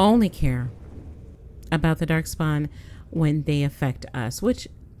only care about the Darkspawn when they affect us, which,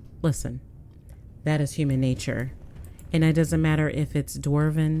 listen, that is human nature. And it doesn't matter if it's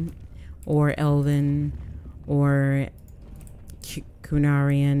Dwarven or Elven or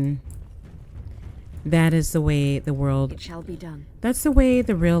Kunarian. That is the way the world... It shall be done. That's the way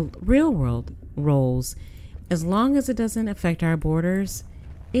the real world rolls. As long as it doesn't affect our borders,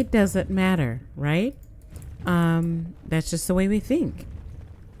 it doesn't matter, right? That's just the way we think.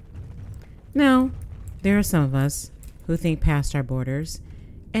 Now, there are some of us who think past our borders.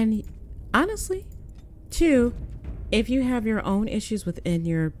 And honestly, too, if you have your own issues within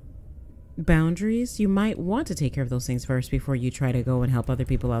your boundaries, you might want to take care of those things first before you try to go and help other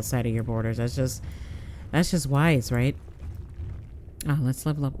people outside of your borders. That's just wise, right? Oh, let's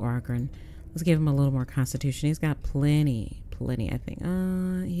level up Orgrin. Let's give him a little more constitution. He's got plenty, I think.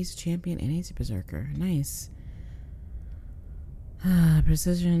 He's a champion and he's a berserker. Nice.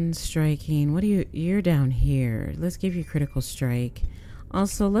 Precision striking. What do you're down here. Let's give you critical strike.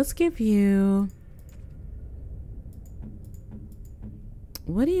 Also, let's give you...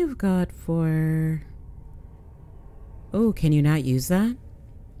 What do you got for... Oh, can you not use that?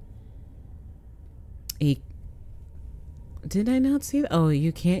 Did I not see that? Oh,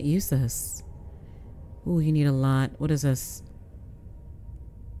 you can't use this. Oh, you need a lot. What is this?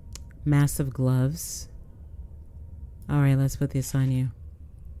 Massive gloves. Alright, let's put this on you.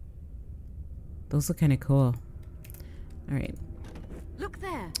 Those look kind of cool. Alright. Look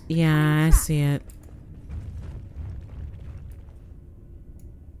there. Yeah, I see it.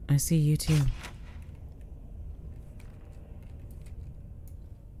 I see you too.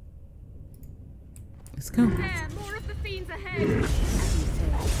 Let's go. There, more of the fiends ahead.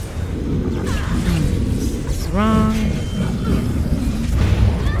 What's wrong?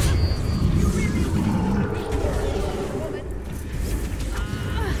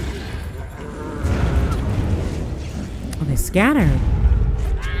 Oh, they scattered.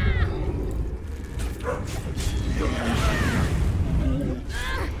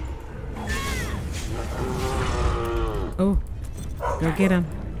 get him.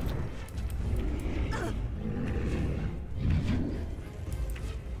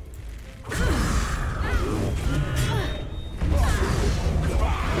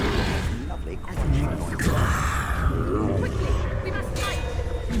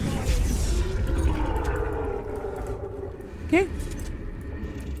 Okay.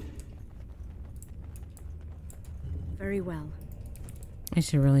 Very well. I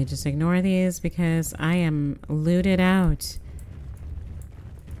should really just ignore these because I am looted out.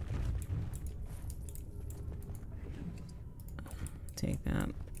 Take that.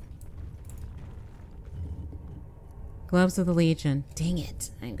 Gloves of the Legion. Dang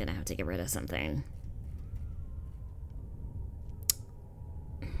it. I'm gonna have to get rid of something.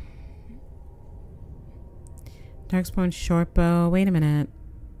 Darkspawn short bow. Wait a minute.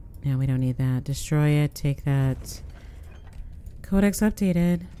 No, we don't need that. Destroy it. Take that. Codex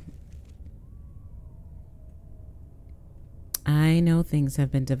updated. I know things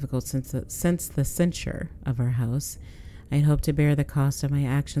have been difficult since the censure of our house. I'd hoped to bear the cost of my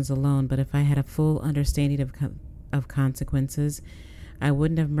actions alone, but if I had a full understanding of consequences, I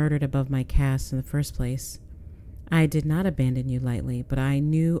wouldn't have murdered above my caste in the first place. I did not abandon you lightly, but I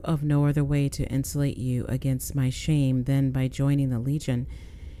knew of no other way to insulate you against my shame than by joining the Legion.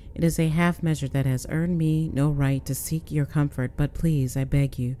 It is a half measure that has earned me no right to seek your comfort, but please, I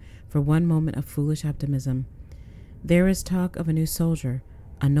beg you, for one moment of foolish optimism. There is talk of a new soldier,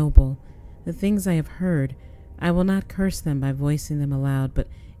 a noble. The things I have heard, I will not curse them by voicing them aloud, but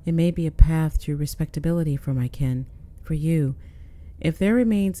it may be a path to respectability for my kin, for you. If there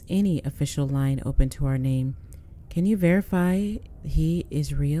remains any official line open to our name, can you verify he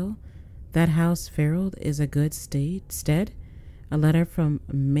is real? That House Ferald is a good stead? A letter from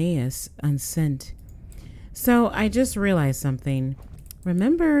Maius unsent. So I just realized something.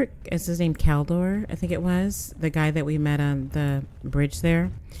 Remember, is his name Caldor? I think it was the guy that we met on the bridge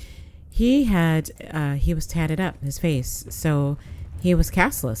there. He was tatted up, his face, so he was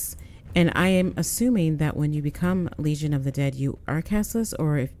casteless. And I am assuming that when you become Legion of the Dead, you are casteless,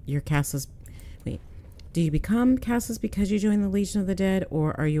 or if you're casteless, wait, do you become casteless because you join the Legion of the Dead,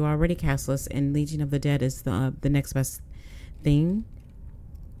 or are you already casteless and Legion of the Dead is the next best thing?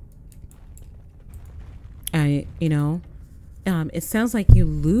 It sounds like you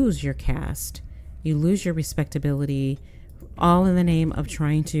lose your caste, you lose your respectability, all in the name of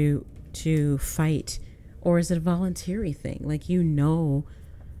trying to fight. Or is it a voluntary thing? Like, you know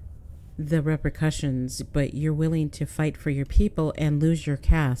the repercussions, but you're willing to fight for your people and lose your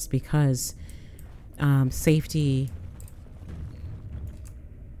caste because safety.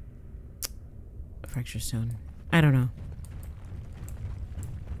 Fracture stone. I don't know.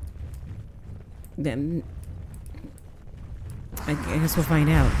 Then I guess we'll find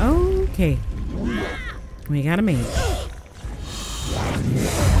out. Okay. We got a mage.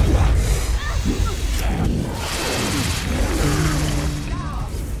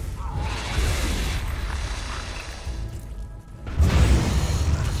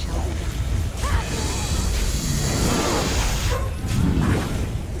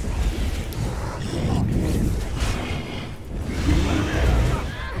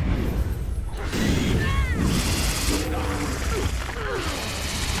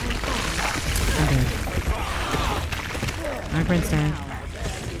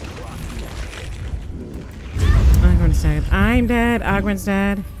 I'm dead. Ogren's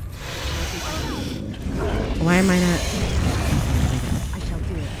dead. Why am I not? I shall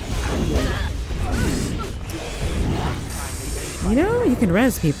do it. You know, you can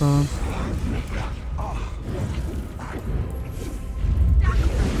res people.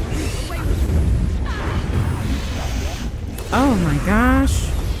 Oh my gosh.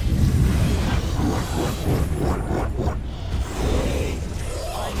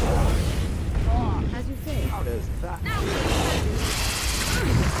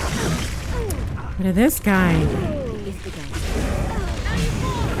 Look at this guy.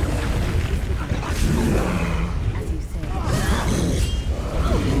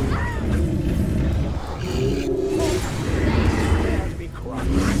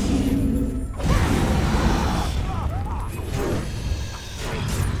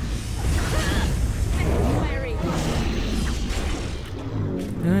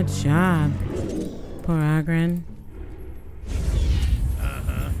 Good job. Poor Ogren.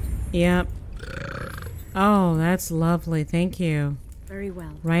 Yep. Oh, that's lovely. Thank you. Very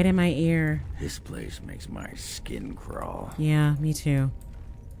well. Right in my ear. This place makes my skin crawl. Yeah, me too.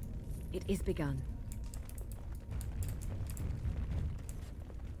 It is begun.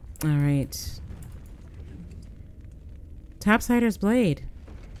 All right. Topsider's blade.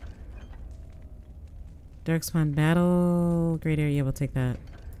 Darkspawn battle. Great area. We'll take that.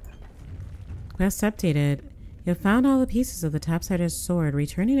 Quest updated. You have found all the pieces of the Topsider's sword.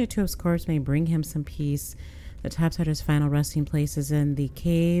 Returning it to his corpse may bring him some peace. The Topsider's final resting place is in the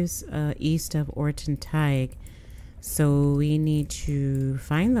caves east of Orton Tig. So we need to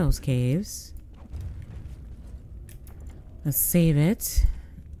find those caves. Let's save it.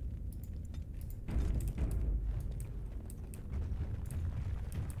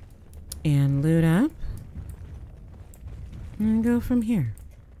 And loot up. And go from here.